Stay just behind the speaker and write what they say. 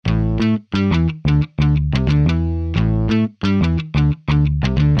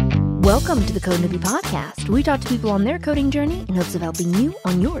Welcome to the Code Newbie Podcast, where we talk to people on their coding journey in hopes of helping you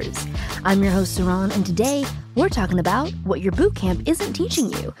on yours. I'm your host, Saran, and today we're talking about what your bootcamp isn't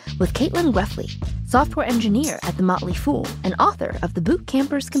teaching you with Caitlin Greffley, software engineer at The Motley Fool and author of The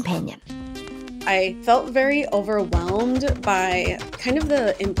Bootcamper's Companion. I felt very overwhelmed by kind of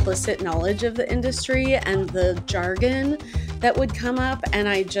the implicit knowledge of the industry and the jargon that would come up, and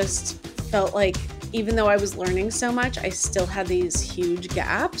I just felt like even though I was learning so much, I still had these huge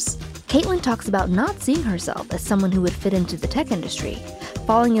gaps. Caitlin talks about not seeing herself as someone who would fit into the tech industry,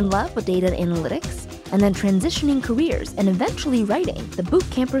 falling in love with data and analytics, and then transitioning careers and eventually writing The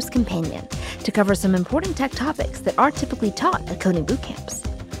Bootcamper's Companion to cover some important tech topics that aren't typically taught at coding bootcamps.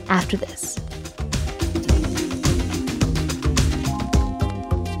 After this.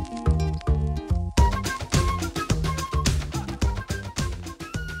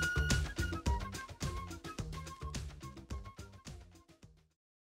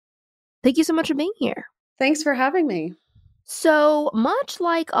 Thank you so much for being here. Thanks for having me. So much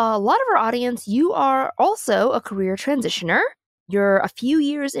like a lot of our audience, you are also a career transitioner. You're a few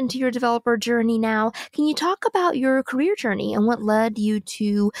years into your developer journey now. Can you talk about your career journey and what led you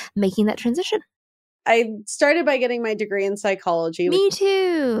to making that transition? I started by getting my degree in psychology. Me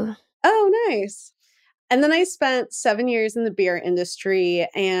too. Oh, nice. And then I spent 7 years in the beer industry,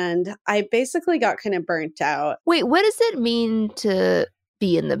 and I basically got kind of burnt out. Wait, what does it mean to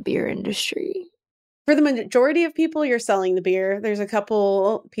be in the beer industry? For the majority of people, you're selling the beer. There's a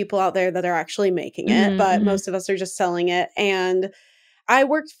couple people out there that are actually making it, but most of us are just selling it. And I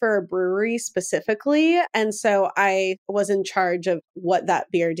worked for a brewery specifically. And so I was in charge of what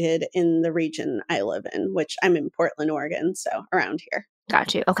that beer did in the region I live in, which I'm in Portland, Oregon. So around here.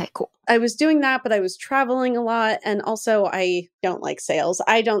 Got you. Okay, cool. I was doing that, but I was traveling a lot. And also, I don't like sales.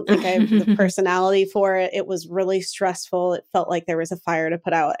 I don't think I have the personality for it. It was really stressful. It felt like there was a fire to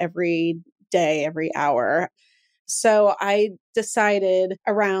put out every day, every hour. So I decided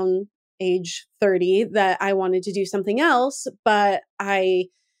around age 30 that I wanted to do something else, but I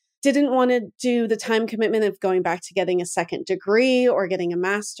didn't want to do the time commitment of going back to getting a second degree or getting a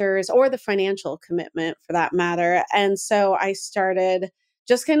master's or the financial commitment for that matter. And so I started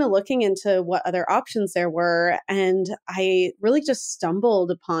just kind of looking into what other options there were. And I really just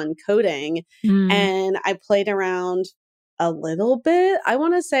stumbled upon coding and I played around a little bit. I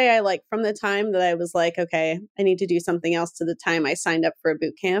want to say from the time that I was like, okay, I need to do something else to the time I signed up for a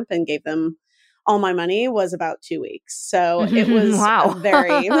boot camp and gave them all my money was about 2 weeks. So it was wow.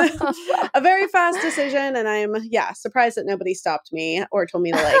 a very fast decision. And I'm, surprised that nobody stopped me or told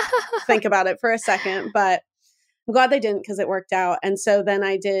me to think about it for a second. But I'm glad they didn't because it worked out. And so then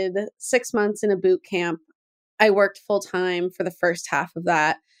I did 6 months in a boot camp. I worked full time for the first half of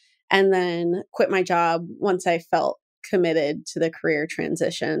that and then quit my job once I felt committed to the career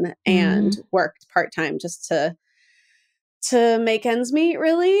transition and worked part-time just to make ends meet,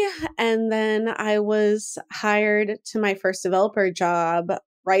 really. And then I was hired to my first developer job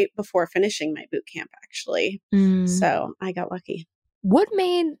right before finishing my boot camp, actually. So I got lucky. What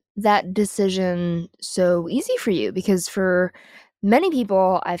made that decision so easy for you? Because for many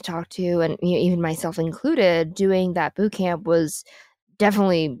people I've talked to, and even myself included, doing that boot camp was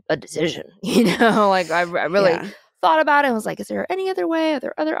definitely a decision. I really thought about it and was like, is there any other way? Are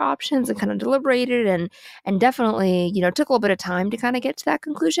there other options? And kind of deliberated and definitely, took a little bit of time to kind of get to that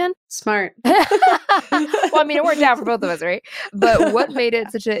conclusion. Smart. Well, I mean, it worked out for both of us, right? But what made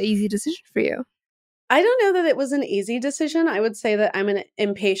it such an easy decision for you? I don't know that it was an easy decision. I would say that I'm an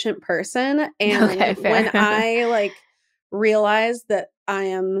impatient person. And when I realized that I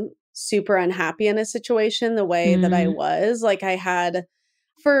am super unhappy in a situation the way that I was, I had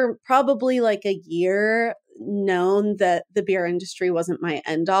for probably a year known that the beer industry wasn't my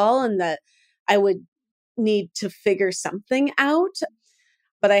end all and that I would need to figure something out.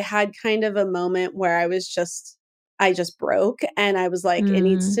 But I had kind of a moment where I just broke and I was like, it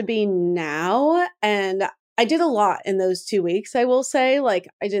needs to be now. And I did a lot in those 2 weeks, I will say. I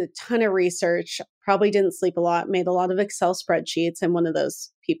did a ton of research, probably didn't sleep a lot, made a lot of Excel spreadsheets. I'm one of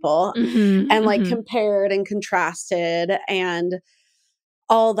those people. And compared and contrasted and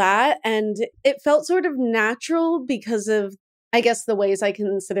all that. And it felt sort of natural because of, I guess, the ways I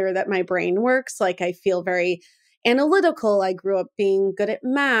consider that my brain works. I feel very analytical. I grew up being good at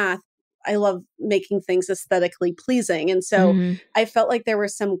math. I love making things aesthetically pleasing. And so I felt like there were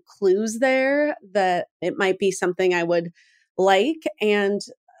some clues there that it might be something I would like. And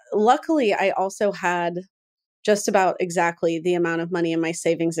luckily, I also had just about exactly the amount of money in my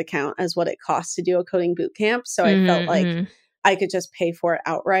savings account as what it costs to do a coding boot camp. So I felt like I could just pay for it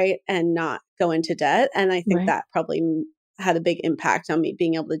outright and not go into debt. And I think that probably had a big impact on me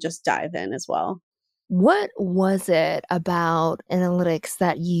being able to just dive in as well. What was it about analytics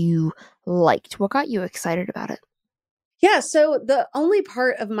that you liked? What got you excited about it? Yeah, so the only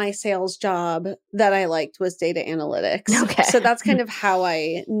part of my sales job that I liked was data analytics. Okay. So that's kind of how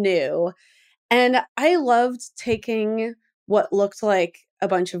I knew. And I loved taking what looked like a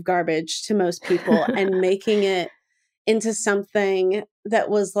bunch of garbage to most people and making it into something that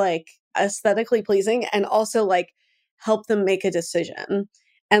was like aesthetically pleasing and also like help them make a decision.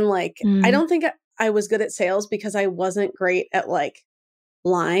 And like, I don't think I was good at sales because I wasn't great at like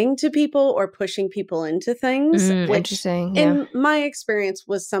lying to people or pushing people into things, which in my experience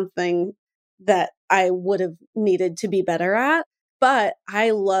was something that I would have needed to be better at. But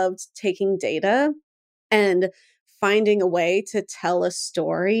I loved taking data and finding a way to tell a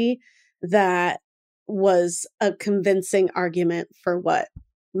story that was a convincing argument for what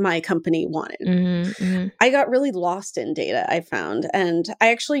my company wanted. I got really lost in data, I found. And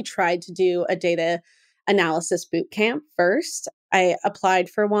I actually tried to do a data analysis boot camp first. I applied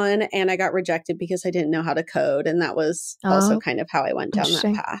for one and I got rejected because I didn't know how to code. And that was also kind of how I went down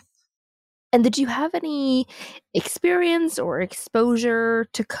that path. And did you have any experience or exposure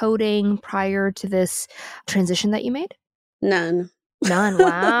to coding prior to this transition that you made? None. None.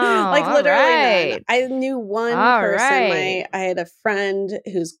 Wow. Like literally none. I knew one person. I had a friend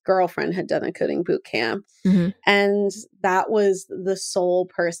whose girlfriend had done a coding boot camp. And that was the sole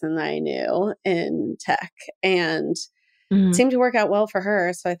person that I knew in tech. And it seemed to work out well for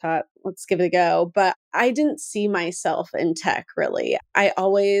her. So I thought, let's give it a go. But I didn't see myself in tech really. I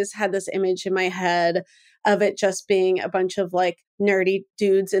always had this image in my head of it just being a bunch of like nerdy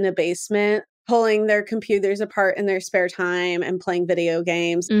dudes in a basement pulling their computers apart in their spare time and playing video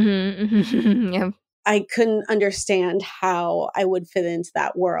games. Yeah. I couldn't understand how I would fit into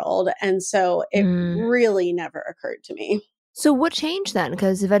that world. And so it really never occurred to me. So what changed then?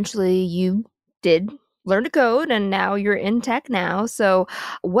 Because eventually you did learn to code and now you're in tech now. So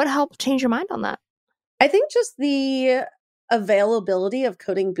what helped change your mind on that? I think just the availability of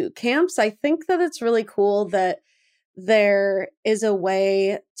coding boot camps. I think that it's really cool that there is a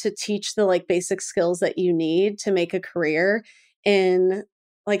way to teach the like basic skills that you need to make a career in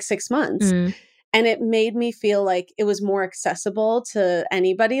like 6 months. And it made me feel like it was more accessible to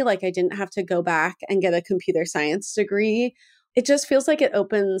anybody. Like I didn't have to go back and get a computer science degree. It just feels like it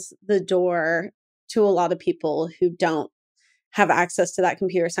opens the door to a lot of people who don't have access to that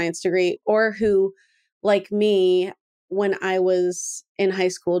computer science degree or who, like me, when I was in high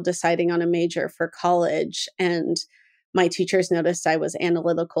school deciding on a major for college and my teachers noticed I was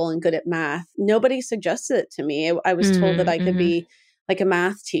analytical and good at math, nobody suggested it to me. I was told that I could be like a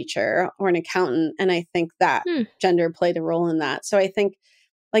math teacher or an accountant. And I think that gender played a role in that. So I think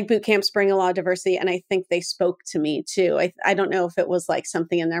like boot camps bring a lot of diversity. And I think they spoke to me too. I don't know if it was like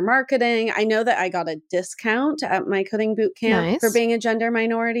something in their marketing. I know that I got a discount at my coding boot camp for being a gender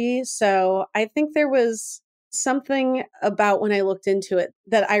minority. So I think there was something about when I looked into it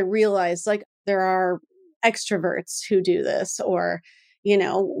that I realized like there are extroverts who do this or, you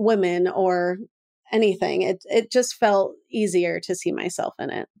know, women or anything. It just felt easier to see myself in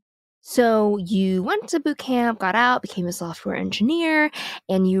it. So you went to boot camp, got out, became a software engineer,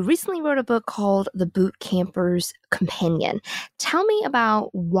 and you recently wrote a book called The Boot Camper's Companion. Tell me about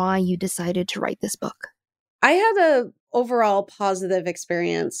why you decided to write this book. I had a overall positive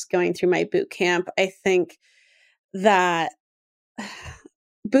experience going through my boot camp. I think that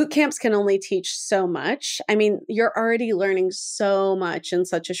boot camps can only teach so much. I mean, you're already learning so much in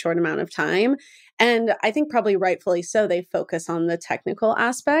such a short amount of time. And I think probably rightfully so, they focus on the technical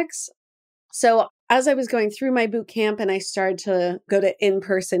aspects. So as I was going through my boot camp and I started to go to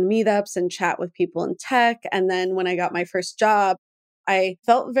in-person meetups and chat with people in tech, and then when I got my first job, I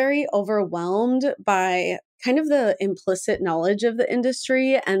felt very overwhelmed by kind of the implicit knowledge of the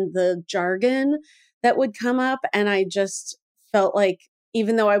industry and the jargon that would come up. And I just felt like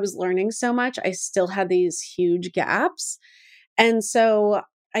even though I was learning so much, I still had these huge gaps. And so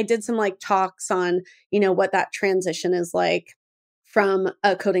I did some like talks on, you know, what that transition is like from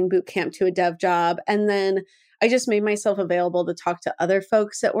a coding boot camp to a dev job. And then I just made myself available to talk to other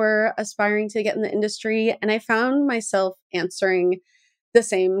folks that were aspiring to get in the industry. And I found myself answering the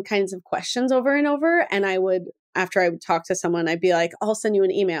same kinds of questions over and over. And I would, after I would talk to someone, I'd be like, I'll send you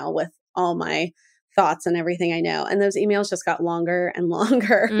an email with all my thoughts and everything I know. And those emails just got longer and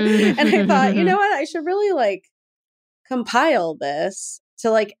longer. And I thought, you know what, I should really like compile this to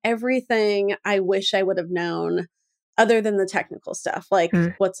like everything I wish I would have known other than the technical stuff. Like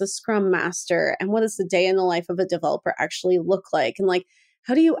what's a Scrum Master and what does the day in the life of a developer actually look like? And like,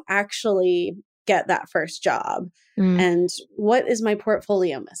 how do you actually get that first job? And what is my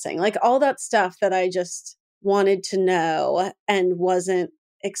portfolio missing? Like all that stuff that I just wanted to know and wasn't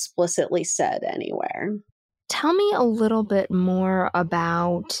explicitly said anywhere. Tell me a little bit more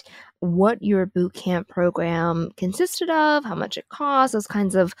about what your boot camp program consisted of, how much it cost, those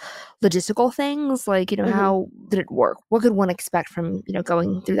kinds of logistical things. Like, how did it work? What could one expect from,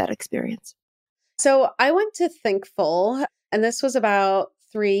 going through that experience? So I went to Thinkful, and this was about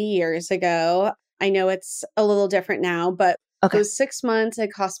 3 years ago. I know it's a little different now, but it was 6 months.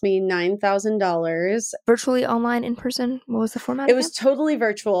 It cost me $9,000. Virtually, online, in person? What was the format? It was totally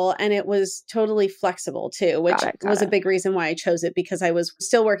virtual, and it was totally flexible too, which was a big reason why I chose it, because I was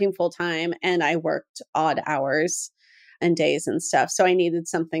still working full time and I worked odd hours and days and stuff. So I needed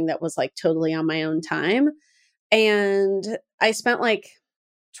something that was like totally on my own time. And I spent like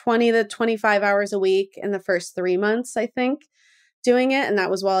 20 to 25 hours a week in the first 3 months, I think, doing it. And that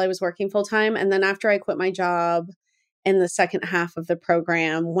was while I was working full time. And then after I quit my job in the second half of the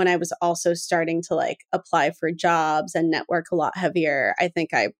program, when I was also starting to like apply for jobs and network a lot heavier, I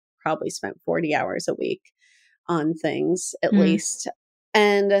think I probably spent 40 hours a week on things at least.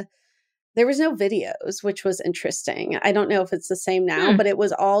 And there was no videos, which was interesting. I don't know if it's the same now, but it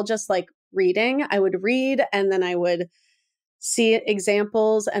was all just like reading. I would read, and then I would see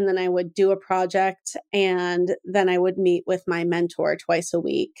examples, and then I would do a project, and then I would meet with my mentor twice a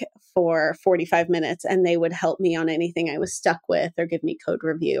week for 45 minutes, and they would help me on anything I was stuck with or give me code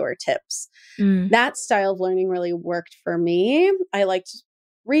review or tips. That style of learning really worked for me. I liked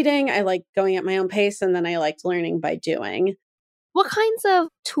reading, I liked going at my own pace, and then I liked learning by doing. What kinds of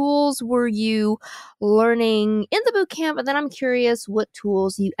tools were you learning in the boot camp? And then I'm curious what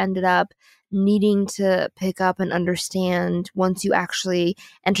tools you ended up needing to pick up and understand once you actually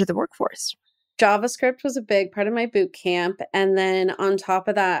enter the workforce. JavaScript was a big part of my boot camp. And then on top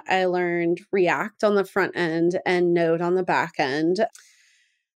of that, I learned React on the front end and Node on the back end.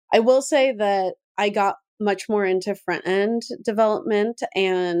 I will say that I got much more into front end development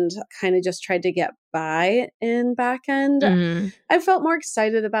and kind of just tried to get by in back end. I felt more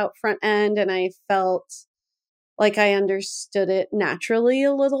excited about front end, and I felt like I understood it naturally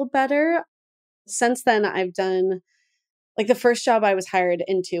a little better. Since then, I've done, like, the first job I was hired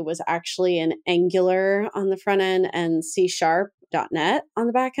into was actually an Angular on the front end and C#.net on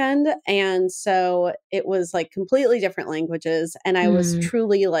the back end. And so it was like completely different languages. And I was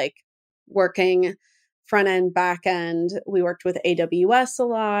truly like working front end, back end. We worked with AWS a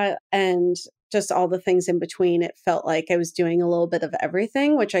lot, and just all the things in between. It felt like I was doing a little bit of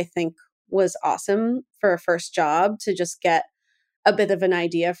everything, which I think was awesome for a first job, to just get a bit of an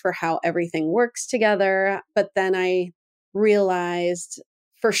idea for how everything works together. But then I realized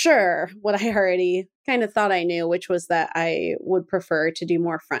for sure what I already kind of thought I knew, which was that I would prefer to do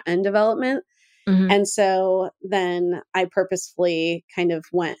more front end development. And so then I purposefully kind of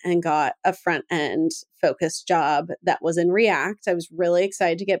went and got a front end focused job that was in React. I was really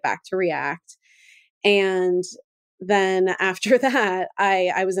excited to get back to React. And then after that,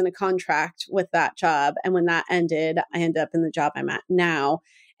 I was in a contract with that job. And when that ended, I ended up in the job I'm at now,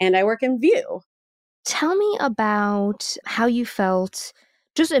 and I work in Vue. Tell me about how you felt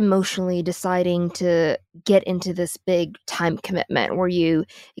just emotionally deciding to get into this big time commitment. Were you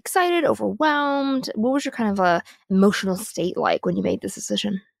excited, overwhelmed? What was your kind of emotional state like when you made this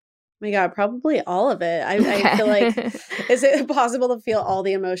decision? Oh my God, probably all of it. I feel like, is it possible to feel all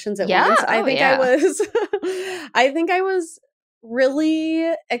the emotions at once? I think I was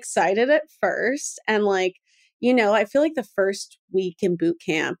really excited at first. And like, I feel like the first week in boot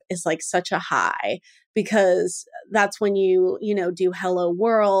camp is like such a high, because that's when you do Hello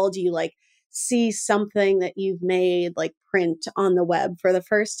World, you like see something that you've made like print on the web for the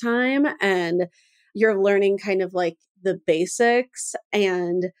first time, and you're learning kind of like the basics.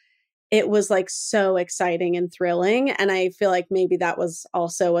 And it was like so exciting and thrilling. And I feel like maybe that was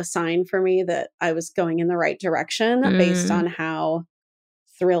also a sign for me that I was going in the right direction based on how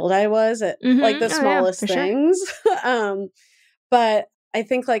thrilled I was at like the smallest things. Sure. But I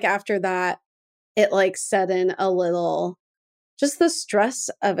think like after that, it like set in a little, just the stress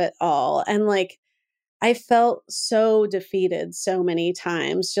of it all. And like, I felt so defeated so many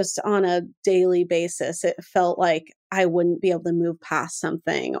times, just on a daily basis. It felt like I wouldn't be able to move past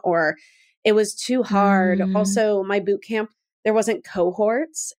something, or it was too hard. Also, my boot camp, there wasn't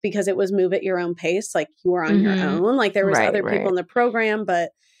cohorts because it was move at your own pace. Like you were on your own. Like there was other people in the program,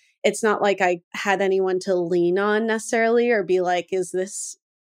 but it's not like I had anyone to lean on necessarily, or be like, is this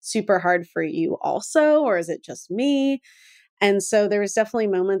super hard for you also? Or is it just me? And so there was definitely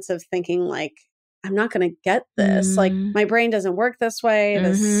moments of thinking like, I'm not going to get this. Like, my brain doesn't work this way.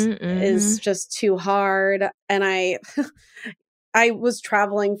 This is just too hard. And I was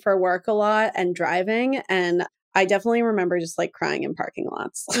traveling for work a lot and driving, and I definitely remember just like crying in parking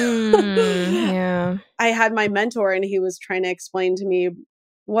lots. Yeah. I had my mentor, and he was trying to explain to me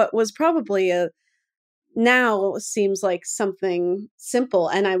what was probably now seems like something simple.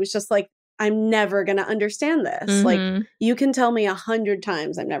 And I was just like, I'm never going to understand this. Like, you can tell me 100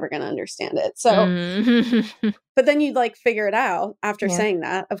 times, I'm never going to understand it. So, but then you'd like figure it out after saying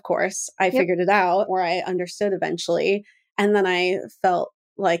that. Of course, I figured it out, or I understood eventually. And then I felt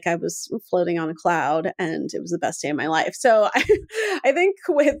like I was floating on a cloud, and it was the best day of my life. So I think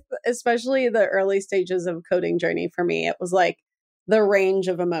with especially the early stages of coding journey for me, it was like the range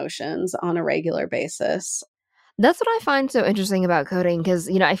of emotions on a regular basis. That's what I find so interesting about coding, because,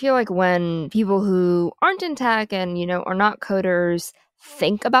 I feel like when people who aren't in tech and, are not coders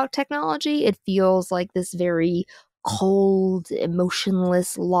think about technology, it feels like this very cold,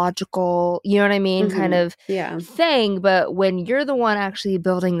 emotionless, logical, you know what I mean, kind of thing. But when you're the one actually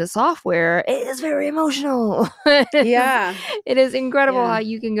building the software, it is very emotional. It is incredible how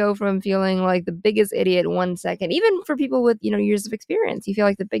you can go from feeling like the biggest idiot 1 second, even for people with, years of experience, you feel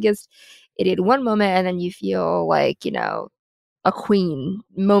like the biggest idiot one moment, and then you feel like, a queen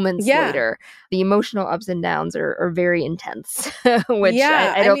moments later. The emotional ups and downs are very intense, which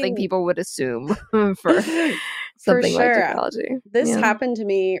I don't think people would assume for something like technology. This happened to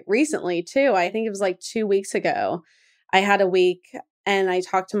me recently too. I think it was like 2 weeks ago. I had a week, and I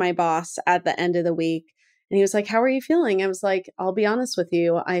talked to my boss at the end of the week, and he was like, "How are you feeling?" I was like, "I'll be honest with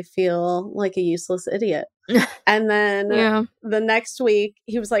you. I feel like a useless idiot." And then the next week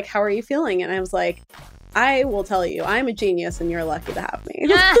he was like, "How are you feeling?" And I was like, "I will tell you, I'm a genius, and you're lucky to have me."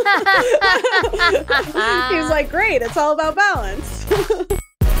 He was like, "Great. It's all about balance."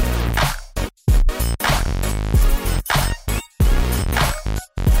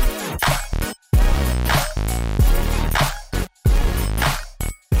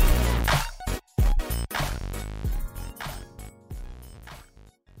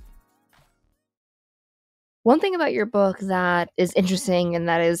 One thing about your book that is interesting and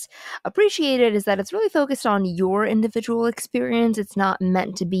that is appreciated is that it's really focused on your individual experience. It's not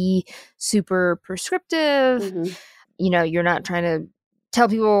meant to be super prescriptive. You're not trying to tell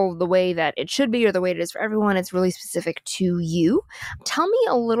people the way that it should be or the way it is for everyone. It's really specific to you. Tell me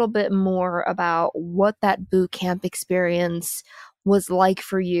a little bit more about what that boot camp experience was like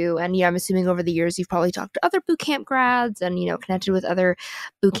for you. And I'm assuming over the years you've probably talked to other boot camp grads and connected with other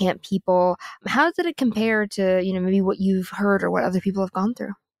boot camp people. How did it compare to maybe what you've heard or what other people have gone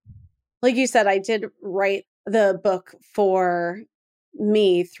through? Like you said, I did write the book for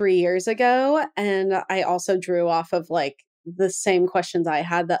me 3 years ago, and I also drew off of like the same questions I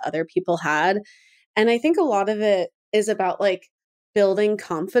had that other people had. And I think a lot of it is about like building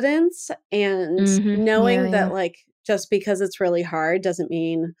confidence and knowing that like just because it's really hard doesn't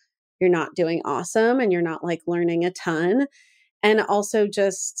mean you're not doing awesome and you're not like learning a ton. And also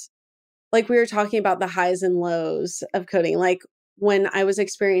just like we were talking about the highs and lows of coding, like when I was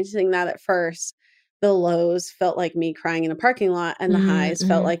experiencing that at first, the lows felt like me crying in a parking lot, and the highs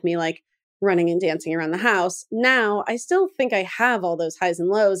felt like me like running and dancing around the house. Now, I still think I have all those highs and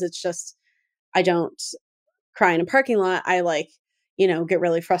lows. It's just I don't cry in a parking lot. I like, get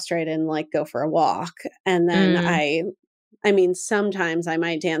really frustrated and like go for a walk. And then I mean, sometimes I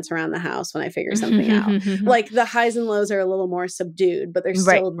might dance around the house when I figure something out. Like the highs and lows are a little more subdued, but they're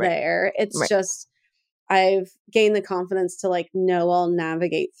still there. It's just I've gained the confidence to like know I'll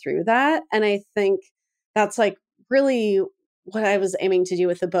navigate through that. And I think that's like really what I was aiming to do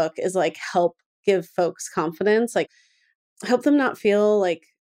with the book is like help give folks confidence, like help them not feel like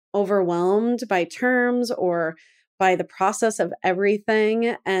overwhelmed by terms or by the process of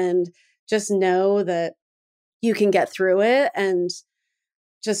everything, and just know that you can get through it and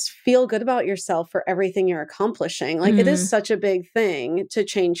just feel good about yourself for everything you're accomplishing. Like it is such a big thing to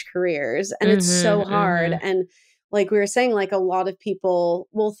change careers, and it's so hard. And like we were saying, like a lot of people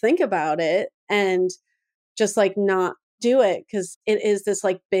will think about it and just like not do it because it is this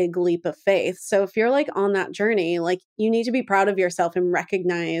like big leap of faith. So if you're like on that journey, like you need to be proud of yourself and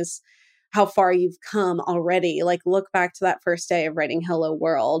recognize how far you've come already. Like look back to that first day of writing Hello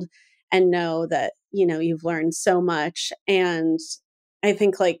World and know that, you've learned so much. And I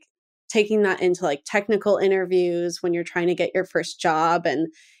think like taking that into like technical interviews when you're trying to get your first job, and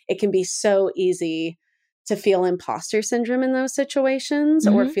it can be so easy to feel imposter syndrome in those situations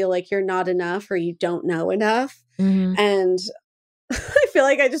or feel like you're not enough or you don't know enough. And I feel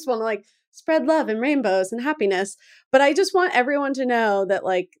like I just want to like spread love and rainbows and happiness, but I just want everyone to know that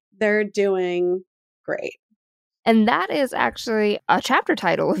like they're doing great. And that is actually a chapter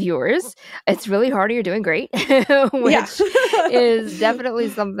title of yours. It's really hard and you're doing great, which is definitely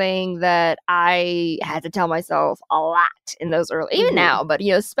something that I had to tell myself a lot in those early, even now, but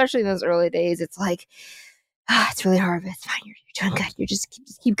especially in those early days, it's like, it's really hard, but it's fine. You're doing good. You just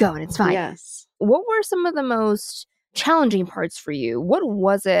keep going. It's fine. Yes. What were some of the most challenging parts for you? What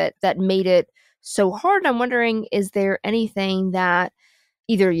was it that made it so hard? I'm wondering, is there anything that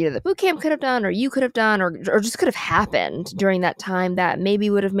either the boot camp could have done or you could have done or just could have happened during that time that maybe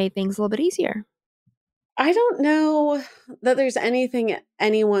would have made things a little bit easier? I don't know that there's anything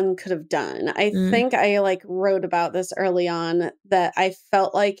anyone could have done. I think I wrote about this early on, that I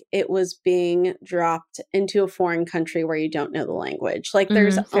felt like it was being dropped into a foreign country where you don't know the language. Like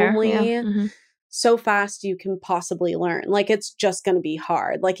there's only so fast you can possibly learn. Like it's just going to be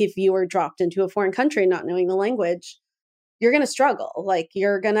hard. Like if you were dropped into a foreign country not knowing the language, you're going to struggle. Like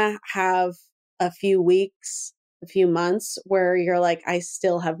you're going to have a few weeks, a few months where you're like, I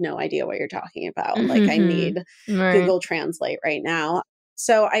still have no idea what you're talking about. Like I need Google Translate right now.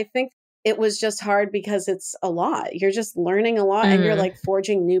 So I think it was just hard because it's a lot. You're just learning a lot and you're like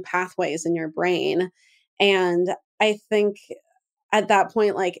forging new pathways in your brain. And I think at that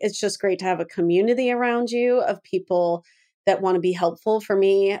point, like it's just great to have a community around you of people that want to be helpful. For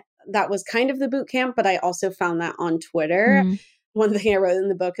me, that was kind of the boot camp, but I also found that on Twitter. One thing I wrote in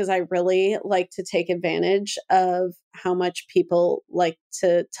the book is I really like to take advantage of how much people like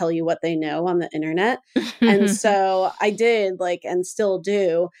to tell you what they know on the internet. And so I did and still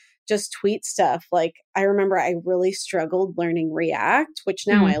do just tweet stuff. Like I remember I really struggled learning React, which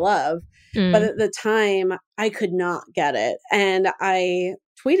now I love. But at the time I could not get it. And I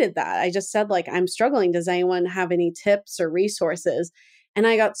tweeted that. I just said I'm struggling. Does anyone have any tips or resources? And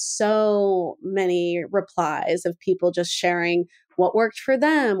I got so many replies of people just sharing what worked for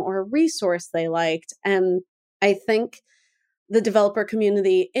them or a resource they liked. And I think the developer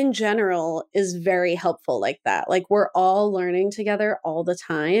community in general is very helpful like that. Like we're all learning together all the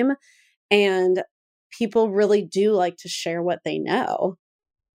time. And people really do like to share what they know.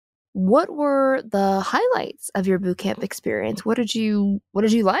 What were the highlights of your bootcamp experience? What did you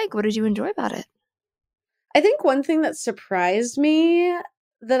like? What did you enjoy about it? I think one thing that surprised me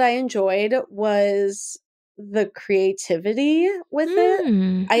that I enjoyed was the creativity with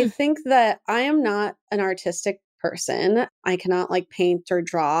it. I think that I am not an artistic person. I cannot paint or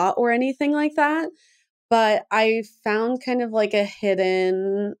draw or anything like that. But I found kind of a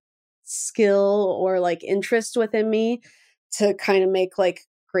hidden skill or interest within me to kind of make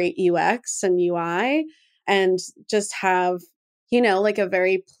great UX and UI and just have a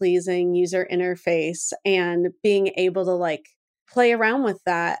very pleasing user interface, and being able to play around with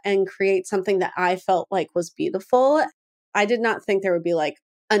that and create something that I felt was beautiful. I did not think there would be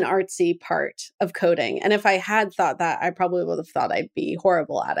an artsy part of coding. And if I had thought that, I probably would have thought I'd be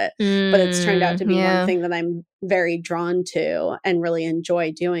horrible at it. But it's turned out to be one thing that I'm very drawn to and really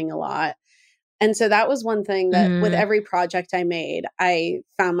enjoy doing a lot. And so that was one thing that with every project I made, I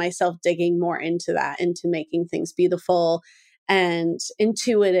found myself digging more into that, into making things beautiful and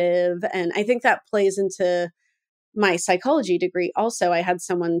intuitive. And I think that plays into my psychology degree. Also, I had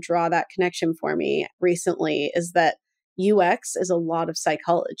someone draw that connection for me recently, is that UX is a lot of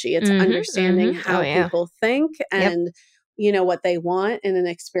psychology. It's understanding how people think and, what they want in an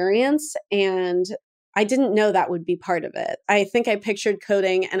experience. And I didn't know that would be part of it. I think I pictured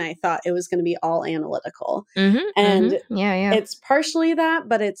coding and I thought it was going to be all analytical. And it's partially that,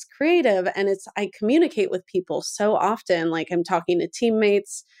 but it's creative. And I communicate with people so often. I'm talking to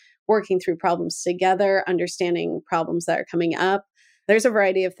teammates, working through problems together, understanding problems that are coming up. There's a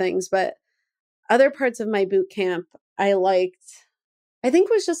variety of things, but other parts of my boot camp I think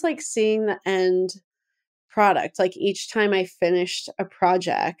was just seeing the end product. Each time I finished a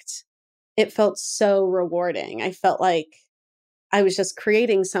project, it felt so rewarding. I felt like I was just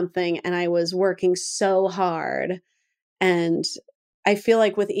creating something and I was working so hard. And I feel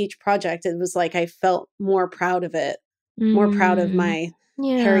like with each project, it was I felt more proud of it, more proud of my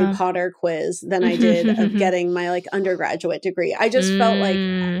Harry Potter quiz than I did of getting my undergraduate degree. I just felt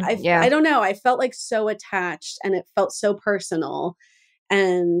I don't know. I felt so attached and it felt so personal.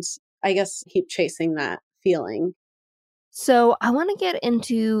 And I guess keep chasing that feeling. So I want to get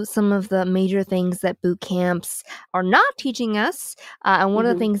into some of the major things that boot camps are not teaching us. And one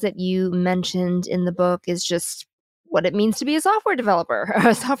of the things that you mentioned in the book is just what it means to be a software developer,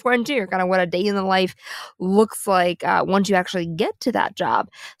 a software engineer, kind of what a day in the life looks like once you actually get to that job.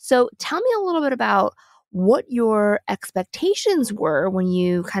 So tell me a little bit about what your expectations were when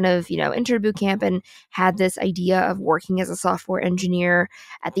you kind of, entered boot camp and had this idea of working as a software engineer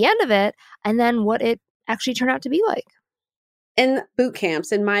at the end of it, and then what it actually turned out to be like. In boot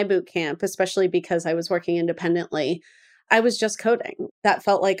camps, in my boot camp, especially because I was working independently, I was just coding. That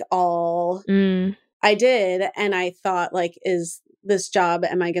felt like all I did. And I thought, like, is this job,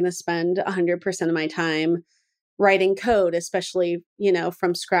 am I going to spend 100% of my time writing code, especially,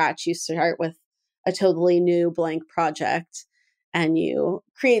 from scratch? You start with a totally new blank project and you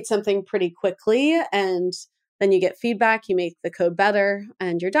create something pretty quickly, and then you get feedback, you make the code better,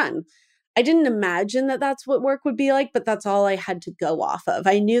 and you're done. I didn't imagine that that's what work would be like, but that's all I had to go off of.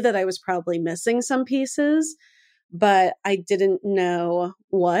 I knew that I was probably missing some pieces, but I didn't know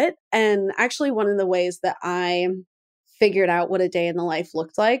what. And actually, one of the ways that I figured out what a day in the life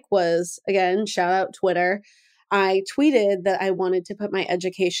looked like was, again, shout out Twitter. I tweeted that I wanted to put my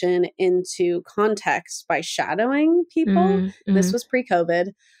education into context by shadowing people. This was pre-COVID.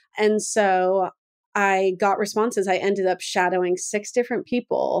 And so I got responses. I ended up shadowing 6 different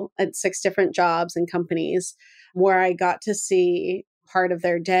people at 6 different jobs and companies where I got to see part of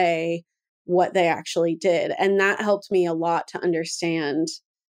their day, what they actually did. And that helped me a lot to understand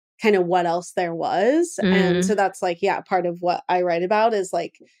kind of what else there was. And so that's like, part of what I write about is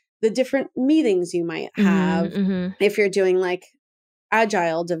like the different meetings you might have if you're doing like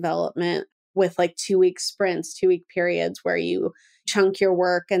agile development with like 2-week sprints, 2-week periods where you chunk your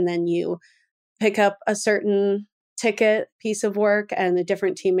work and then you pick up a certain ticket piece of work and a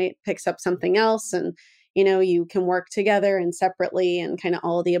different teammate picks up something else. And, you can work together and separately and kind of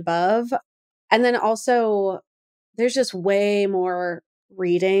all of the above. And then also there's just way more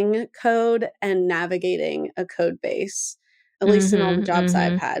reading code and navigating a code base, at least in all the jobs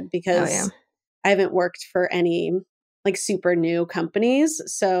I've had, because I haven't worked for any like super new companies.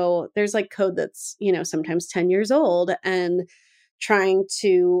 So there's like code that's, sometimes 10 years old, and trying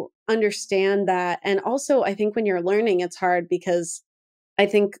to understand that. And also, I think when you're learning, it's hard because I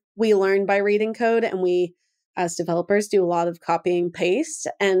think we learn by reading code, and we, as developers, do a lot of copy and paste.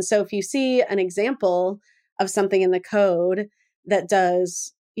 And so if you see an example of something in the code that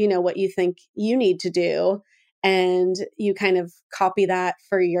does, what you think you need to do, and you kind of copy that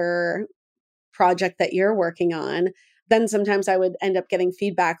for your project that you're working on, then sometimes I would end up getting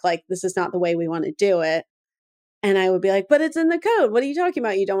feedback like, this is not the way we want to do it. And I would be like, but it's in the code. What are you talking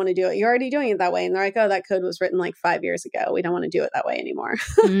about? You don't want to do it. You're already doing it that way. And they're like, oh, that code was written like 5 years ago. We don't want to do it that way anymore.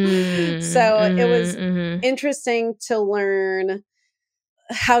 So it was interesting to learn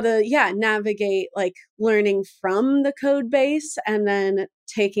how to, navigate like learning from the code base and then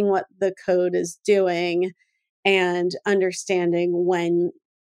taking what the code is doing and understanding when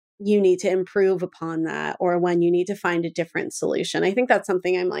you need to improve upon that or when you need to find a different solution. I think that's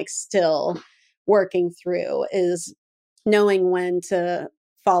something I'm like still working through, is knowing when to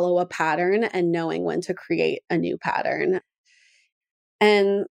follow a pattern and knowing when to create a new pattern.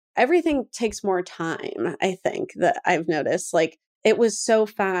 And everything takes more time, I think, that I've noticed. Like, it was so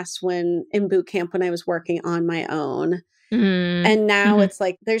fast when in boot camp when I was working on my own. And now it's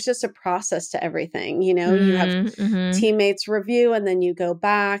like there's just a process to everything. You have teammates review, and then you go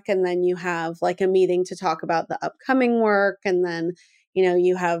back, and then you have like a meeting to talk about the upcoming work. And then,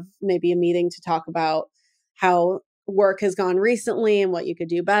 you have maybe a meeting to talk about how work has gone recently and what you could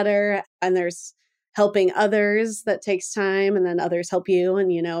do better. And there's helping others that takes time, and then others help you,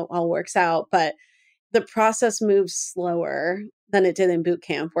 and, all works out. But the process moves slower than it did in boot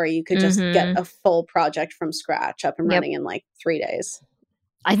camp, where you could just get a full project from scratch up and running in like 3 days.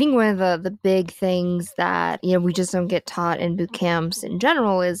 I think one of the big things that, we just don't get taught in boot camps in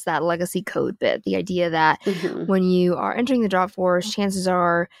general is that legacy code bit. The idea that when you are entering the job force, chances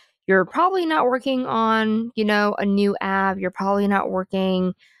are you're probably not working on, a new app. You're probably not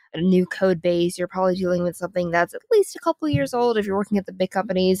working a new code base. You're probably dealing with something that's at least a couple of years old. If you're working at the big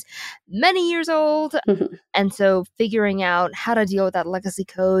companies, many years old. And so figuring out how to deal with that legacy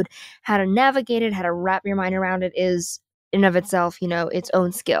code, how to navigate it, how to wrap your mind around it is in of itself, its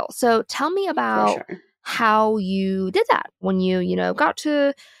own skill. So tell me about how you did that when you, got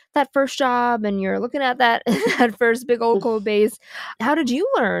to that first job and you're looking at that that first big old code base. How did you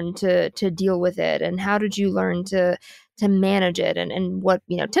learn to deal with it, and how did you learn to manage it, and what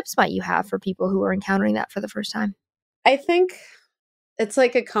tips might you have for people who are encountering that for the first time? I think it's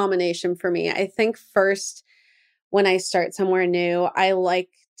like a combination for me. I think first, when I start somewhere new, I like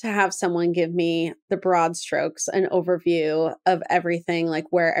to have someone give me the broad strokes, an overview of everything, like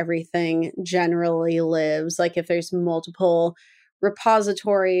where everything generally lives. Like if there's multiple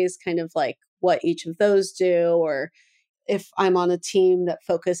repositories, kind of like what each of those do, or if I'm on a team that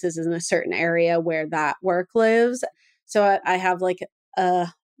focuses in a certain area where that work lives. So I have like a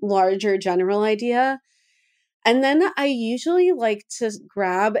larger general idea. And then I usually like to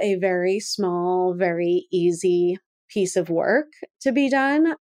grab a very small, very easy piece of work to be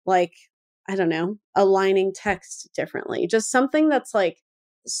done. Like, I don't know, aligning text differently, just something that's like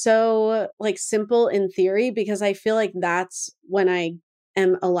so like simple in theory, because I feel like that's when I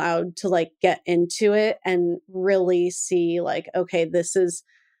am allowed to like get into it and really see like, okay, this is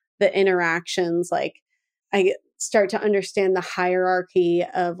the interactions. Like I start to understand the hierarchy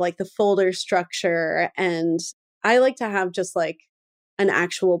of like the folder structure. And I like to have just like an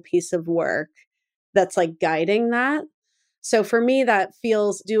actual piece of work that's like guiding that. So for me, that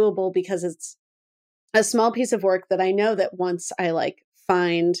feels doable because it's a small piece of work that I know that once I like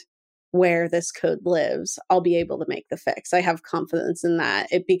find where this code lives, I'll be able to make the fix. I have confidence in that.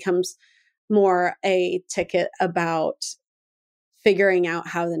 It becomes more a ticket about figuring out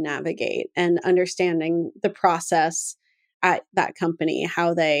how to navigate and understanding the process at that company,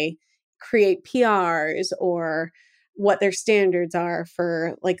 how they create PRs or what their standards are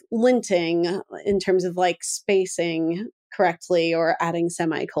for like linting in terms of like spacing correctly or adding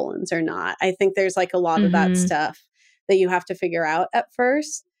semicolons or not. I think there's like a lot of that stuff that you have to figure out at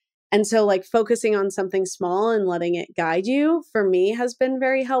first. And so like focusing on something small and letting it guide you for me has been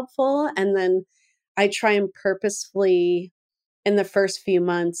very helpful. And then I try and purposefully in the first few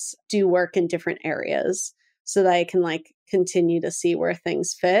months do work in different areas so that I can like continue to see where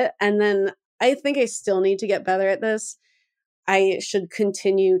things fit. And then I think I still need to get better at this. I should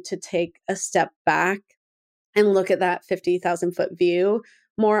continue to take a step back and look at that 50,000 foot view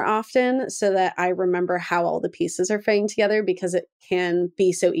more often so that I remember how all the pieces are fitting together, because it can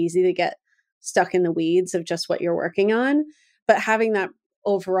be so easy to get stuck in the weeds of just what you're working on. But having that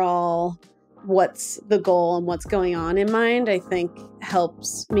overall what's the goal and what's going on in mind, I think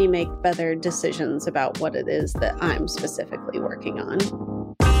helps me make better decisions about what it is that I'm specifically working on.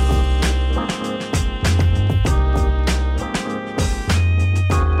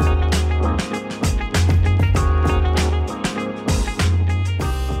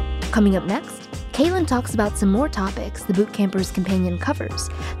 Coming up next, Kaylin talks about some more topics the Bootcamper's Companion covers,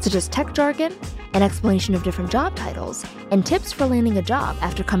 such as tech jargon, an explanation of different job titles, and tips for landing a job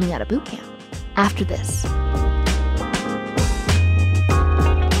after coming out of bootcamp. After this.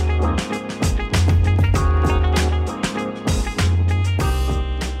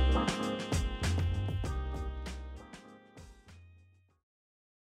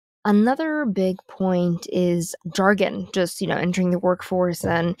 Another big point is jargon, just, entering the workforce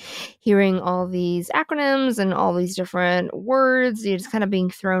and hearing all these acronyms and all these different words, just kind of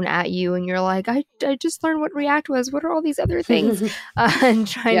being thrown at you. And you're like, I just learned what React was. What are all these other things? And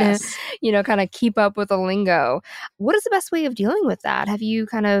trying to, kind of keep up with the lingo. What is the best way of dealing with that? Have you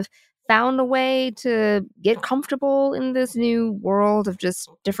kind of found a way to get comfortable in this new world of just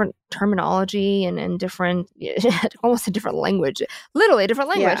different terminology and different, almost a different language, literally a different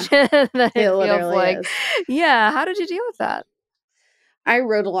language? Yeah, it feels like. Is. Yeah. How did you deal with that? I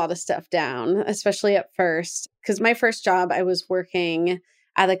wrote a lot of stuff down, especially at first, because my first job, I was working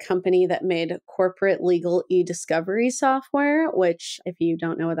at a company that made corporate legal e-discovery software, which if you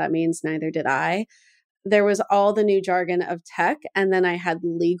don't know what that means, neither did I. There was all the new jargon of tech, and then I had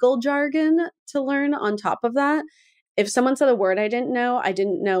legal jargon to learn on top of that. If someone said a word I didn't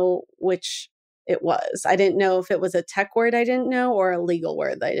know which it was. I didn't know if it was a tech word I didn't know or a legal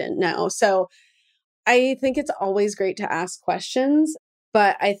word that I didn't know. So I think it's always great to ask questions,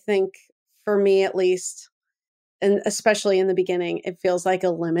 but I think for me at least, and especially in the beginning, it feels like a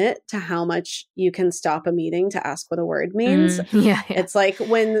limit to how much you can stop a meeting to ask what a word means. Yeah. It's like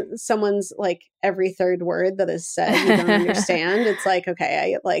when someone's like every third word that is said, you don't understand. It's like,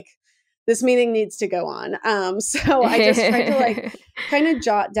 okay, this meeting needs to go on. So I just tried to like kind of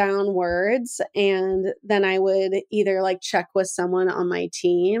jot down words, and then I would either like check with someone on my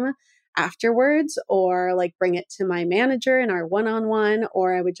team afterwards or like bring it to my manager in our one-on-one,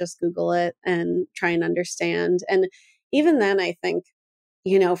 or I would just Google it and try and understand. And even then, I think,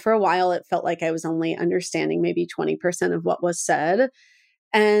 for a while, it felt like I was only understanding maybe 20% of what was said.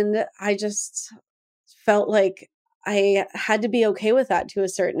 And I just felt like I had to be okay with that to a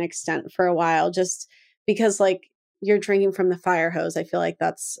certain extent for a while, just because like you're drinking from the fire hose. I feel like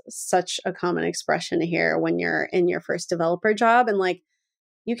that's such a common expression to hear when you're in your first developer job. And like,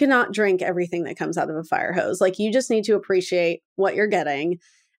 you cannot drink everything that comes out of a fire hose. Like you just need to appreciate what you're getting,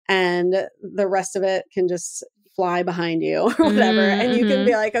 and the rest of it can just fly behind you or whatever. And you can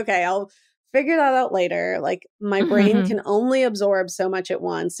be like, okay, I'll figure that out later. Like my brain can only absorb so much at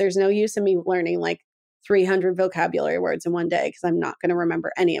once. There's no use in me learning like 300 vocabulary words in one day because I'm not going to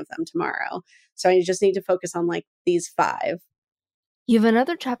remember any of them tomorrow. So I just need to focus on like these 5. You have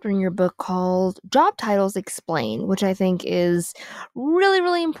another chapter in your book called Job Titles Explain, which I think is really,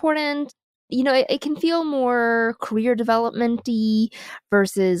 really important. You know, it can feel more career development-y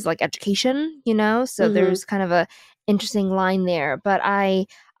versus like education, you know? So there's kind of a interesting line there. But I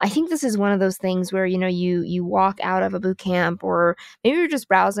think this is one of those things where, you know, you walk out of a boot camp, or maybe you're just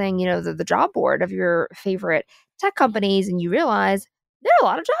browsing, you know, the job board of your favorite tech companies, and you realize there are a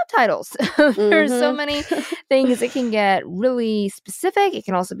lot of job titles. There's so many things. It can get really specific. It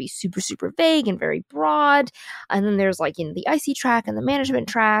can also be super, super vague and very broad. And then there's like, you know, the IC track and the management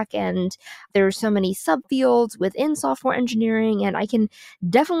track. And there's so many subfields within software engineering. And I can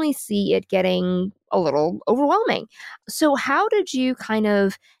definitely see it getting a little overwhelming. So how did you kind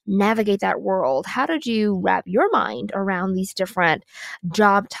of navigate that world? How did you wrap your mind around these different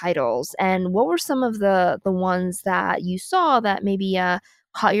job titles? And what were some of the ones that you saw that maybe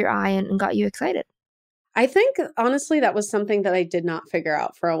caught your eye and got you excited? I think, honestly, that was something that I did not figure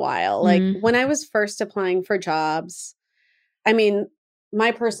out for a while. Like when I was first applying for jobs, I mean,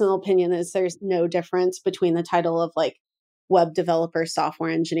 my personal opinion is there's no difference between the title of like web developer, software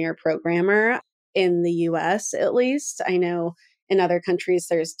engineer, programmer in the US, at least. I know in other countries,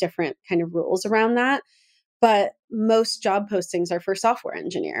 there's different kind of rules around that. But most job postings are for software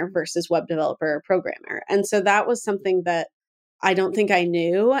engineer versus web developer or programmer. And so that was something that I don't think I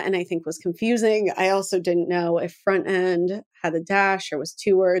knew and I think was confusing. I also didn't know if front end had a dash or was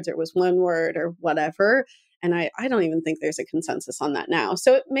 2 words or was 1 word or whatever. And I don't even think there's a consensus on that now.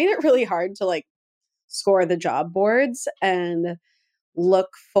 So it made it really hard to like score the job boards and look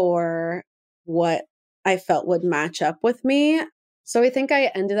for what I felt would match up with me. So I think I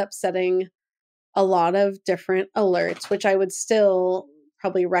ended up setting a lot of different alerts, which I would still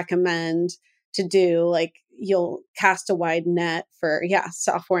probably recommend to do. Like you'll cast a wide net for,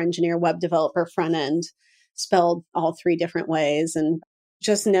 software engineer, web developer, front end, spelled all 3 different ways. And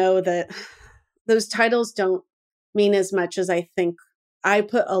just know that those titles don't mean as much as I think. I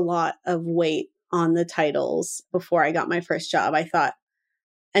put a lot of weight on the titles before I got my first job. I thought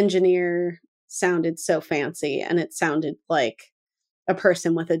engineer sounded so fancy and it sounded like a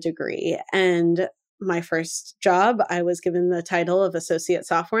person with a degree. And my first job, I was given the title of associate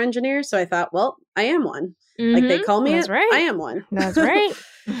software engineer. So I thought, well, I am one. Like they call me That's it, right. I am one. That's right.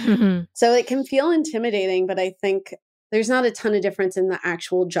 So it can feel intimidating, but I think there's not a ton of difference in the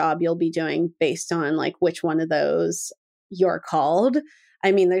actual job you'll be doing based on like which one of those you're called.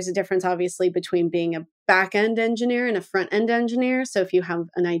 I mean, there's a difference obviously between being a back-end engineer and a front-end engineer. So if you have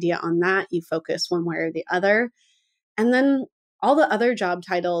an idea on that, you focus one way or the other. And then all the other job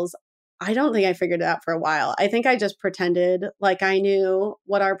titles, I don't think I figured it out for a while. I think I just pretended like I knew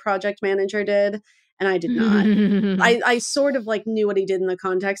what our project manager did, and I did not. I sort of like knew what he did in the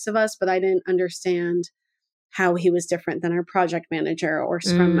context of us, but I didn't understand how he was different than our project manager or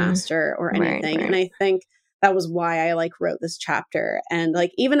scrum master or anything. Right. And I think that was why I like wrote this chapter. And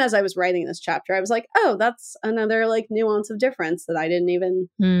like, even as I was writing this chapter, I was like, oh, that's another like nuance of difference that I didn't even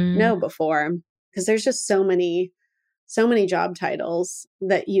know before. Because there's just so many job titles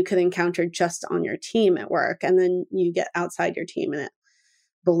that you could encounter just on your team at work. And then you get outside your team and it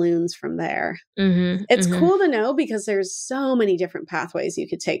balloons from there. It's cool to know because there's so many different pathways you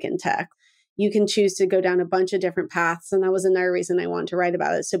could take in tech. You can choose to go down a bunch of different paths. And that was another reason I wanted to write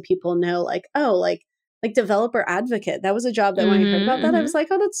about it. So people know like, oh, like developer advocate. That was a job that when I heard about that, I was like,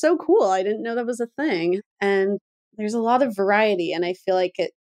 oh, that's so cool. I didn't know that was a thing. And there's a lot of variety. And I feel like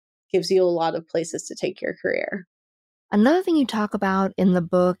it gives you a lot of places to take your career. Another thing you talk about in the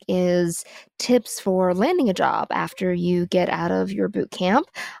book is tips for landing a job after you get out of your boot camp.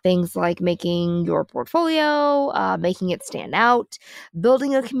 Things like making your portfolio, making it stand out,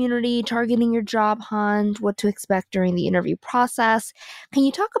 building a community, targeting your job hunt, what to expect during the interview process. Can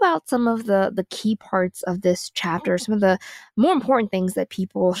you talk about some of the key parts of this chapter, some of the more important things that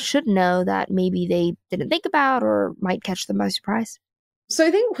people should know that maybe they didn't think about or might catch them by surprise? So I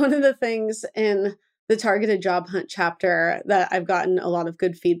think one of the things in the targeted job hunt chapter that I've gotten a lot of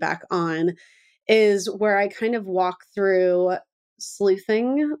good feedback on is where I kind of walk through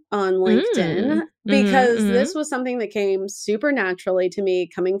sleuthing on LinkedIn because this was something that came super naturally to me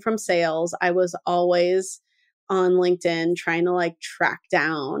coming from sales. I was always on LinkedIn trying to like track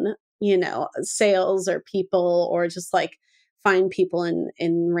down, sales or people or just like find people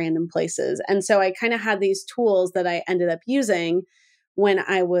in random places. And so I kind of had these tools that I ended up using when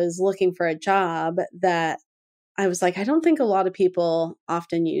I was looking for a job that I was like, I don't think a lot of people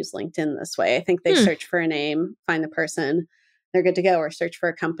often use LinkedIn this way. I think they search for a name, find the person, they're good to go, or search for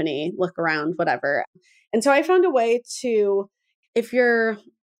a company, look around, whatever. And so I found a way to, if you're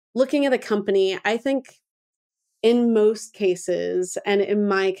looking at a company, I think in most cases, and in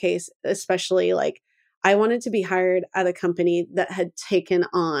my case, especially, like, I wanted to be hired at a company that had taken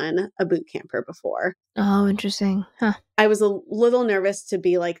on a boot camper before. Oh, interesting. Huh. I was a little nervous to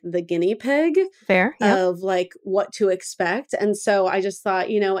be like the guinea pig Fair. Yep. of like what to expect. And so I just thought,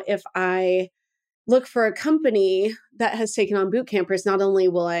 if I look for a company that has taken on boot campers, not only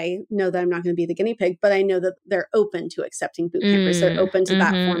will I know that I'm not going to be the guinea pig, but I know that they're open to accepting boot campers. They're open to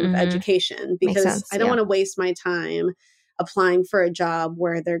that form of education, because I don't want to waste my time applying for a job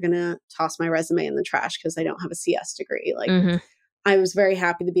where they're going to toss my resume in the trash because I don't have a CS degree. Like, I was very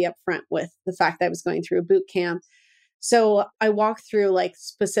happy to be upfront with the fact that I was going through a boot camp. So I walked through like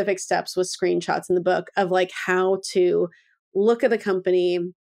specific steps with screenshots in the book of like how to look at a company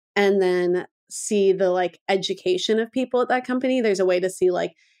and then see the like education of people at that company. There's a way to see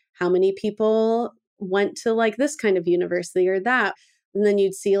like how many people went to like this kind of university or that. And then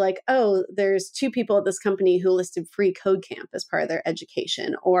you'd see like, oh, there's 2 people at this company who listed free code camp as part of their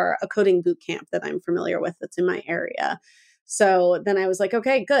education, or a coding boot camp that I'm familiar with that's in my area. So then I was like,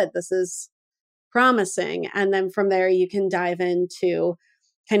 okay, good. This is promising. And then from there, you can dive into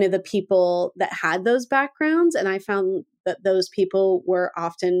kind of the people that had those backgrounds. And I found that those people were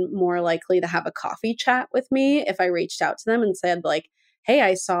often more likely to have a coffee chat with me if I reached out to them and said like, hey,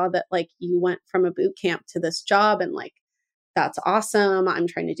 I saw that like you went from a boot camp to this job, and like, that's awesome. I'm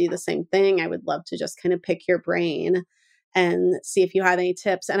trying to do the same thing. I would love to just kind of pick your brain and see if you had any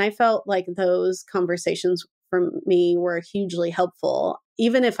tips. And I felt like those conversations for me were hugely helpful,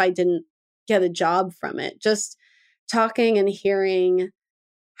 even if I didn't get a job from it. Just talking and hearing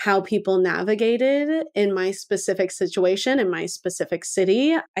how people navigated in my specific situation, in my specific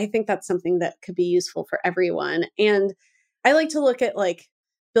city, I think that's something that could be useful for everyone. And I like to look at like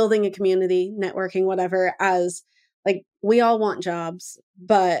building a community, networking, whatever, as like, we all want jobs,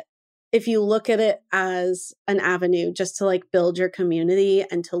 but if you look at it as an avenue just to like build your community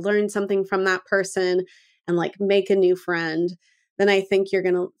and to learn something from that person and like make a new friend, then I think you're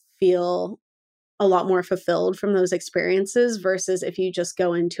going to feel a lot more fulfilled from those experiences, versus if you just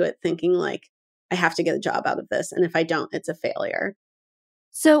go into it thinking like, I have to get a job out of this, and if I don't, it's a failure.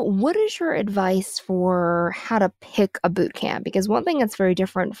 So what is your advice for how to pick a boot camp? Because one thing that's very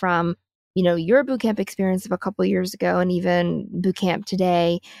different from, your boot camp experience of a couple of years ago and even boot camp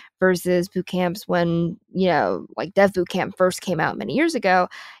today versus boot camps when, like Dev Boot Camp first came out many years ago,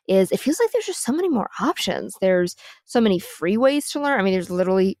 is it feels like there's just so many more options. There's so many free ways to learn. I mean, there's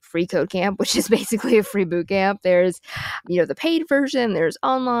literally free code camp, which is basically a free boot camp. There's, the paid version, there's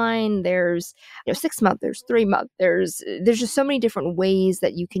online, there's, 6 month, there's 3 month, there's just so many different ways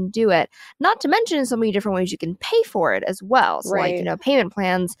that you can do it. Not to mention so many different ways you can pay for it as well. So right. Like, payment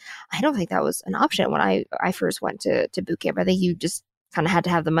plans, I don't think that was an option when I first went to boot camp. I think you just kind of had to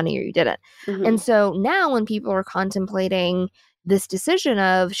have the money or you didn't. And so now when people are contemplating this decision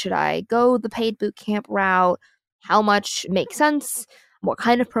of, should I go the paid boot camp route? How much makes sense? What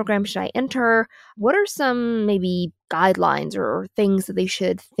kind of program should I enter? What are some maybe guidelines or things that they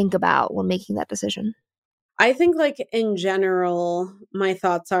should think about when making that decision? I think like in general, my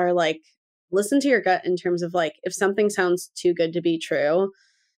thoughts are like, listen to your gut in terms of like, if something sounds too good to be true,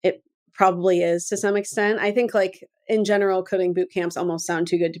 it probably is to some extent. I think like in general, coding boot camps almost sound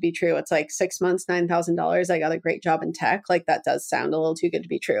too good to be true. It's like 6 months, $9,000. I got a great job in tech. Like that does sound a little too good to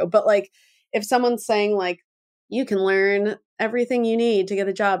be true. But like if someone's saying like, you can learn everything you need to get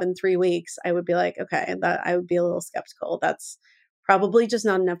a job in 3 weeks, I would be like, okay, that I would be a little skeptical. That's probably just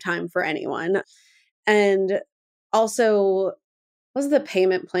not enough time for anyone. And also, what's the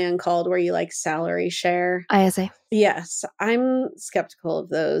payment plan called where you like salary share? ISA. Yes, I'm skeptical of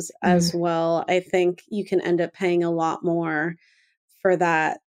those as well. I think you can end up paying a lot more for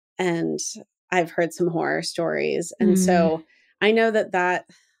that. And I've heard some horror stories. And so I know that that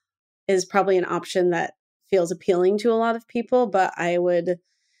is probably an option that feels appealing to a lot of people, but I would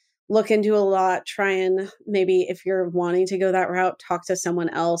look into a lot, try and maybe if you're wanting to go that route, talk to someone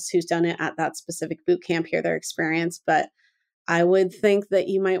else who's done it at that specific boot camp, hear their experience. But I would think that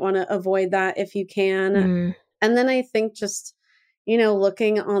you might want to avoid that if you can. And then I think just,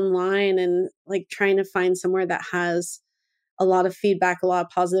 looking online and like trying to find somewhere that has a lot of feedback, a lot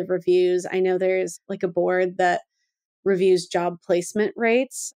of positive reviews. I know there's like a board that reviews job placement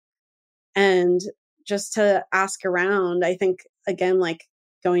rates, and just to ask around. I think, again, like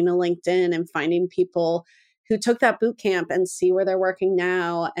going to LinkedIn and finding people who took that boot camp and see where they're working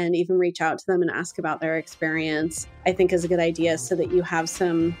now and even reach out to them and ask about their experience, I think is a good idea so that you have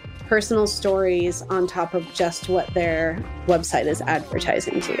some personal stories on top of just what their website is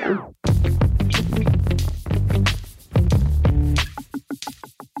advertising to you.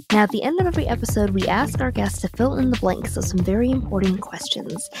 Now, at the end of every episode, we ask our guests to fill in the blanks of some very important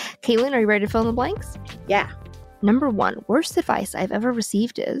questions. Caitlin, are you ready to fill in the blanks? Yeah. Number 1, worst advice I've ever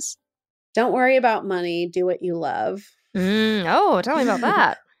received is? Don't worry about money. Do what you love. Oh, tell me about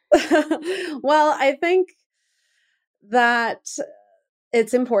that. Well, I think that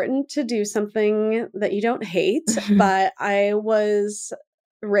it's important to do something that you don't hate, but I was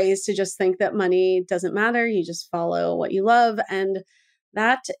raised to just think that money doesn't matter. You just follow what you love. And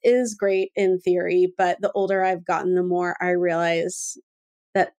that is great in theory, but the older I've gotten, the more I realize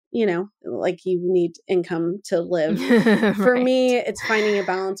that, like you need income to live. For me, it's finding a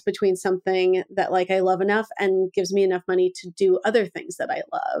balance between something that like I love enough and gives me enough money to do other things that I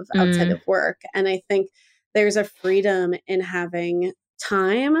love outside of work. And I think there's a freedom in having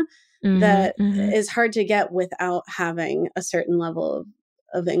time that is hard to get without having a certain level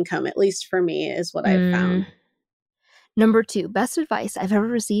of income, at least for me, is what I've found. Number 2, best advice I've ever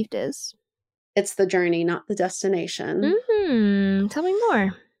received is? It's the journey, not the destination. Tell me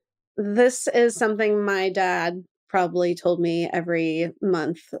more. This is something my dad probably told me every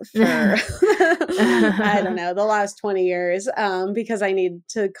month for, I don't know, the last 20 years, because I need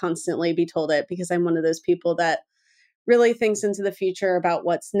to constantly be told it because I'm one of those people that really thinks into the future about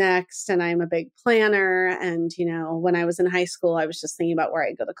what's next. And I'm a big planner. And, when I was in high school, I was just thinking about where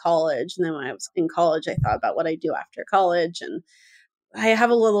I'd go to college. And then when I was in college, I thought about what I do after college. And I have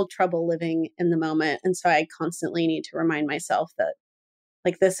a little trouble living in the moment. And so I constantly need to remind myself that,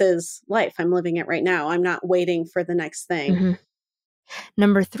 like, this is life. I'm living it right now. I'm not waiting for the next thing.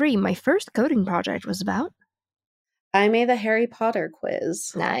 Number 3, my first coding project was about? I made the Harry Potter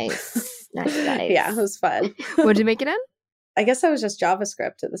quiz. Nice. Yeah, it was fun. What did you make it in? I guess I was just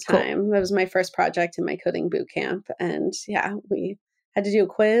JavaScript at the time. Cool. That was my first project in my coding boot camp. And yeah, we had to do a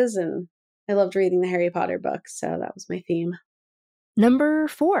quiz and I loved reading the Harry Potter books. So that was my theme. Number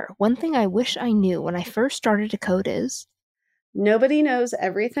 4, one thing I wish I knew when I first started to code is? Nobody knows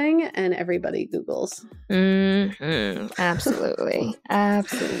everything and everybody Googles. Absolutely.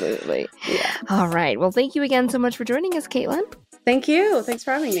 Absolutely. Yeah. All right. Well, thank you again so much for joining us, Caitlin. Thank you. Thanks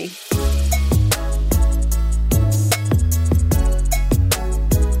for having me.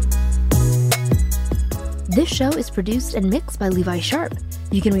 This show is produced and mixed by Levi Sharp.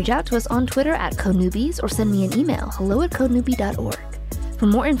 You can reach out to us on Twitter at CodeNewbies or send me an email, hello@codenewbie.org. For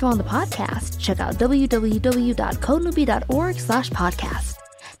more info on the podcast, check out www.codenewbie.org/podcast.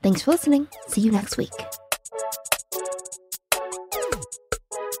 Thanks for listening. See you next week.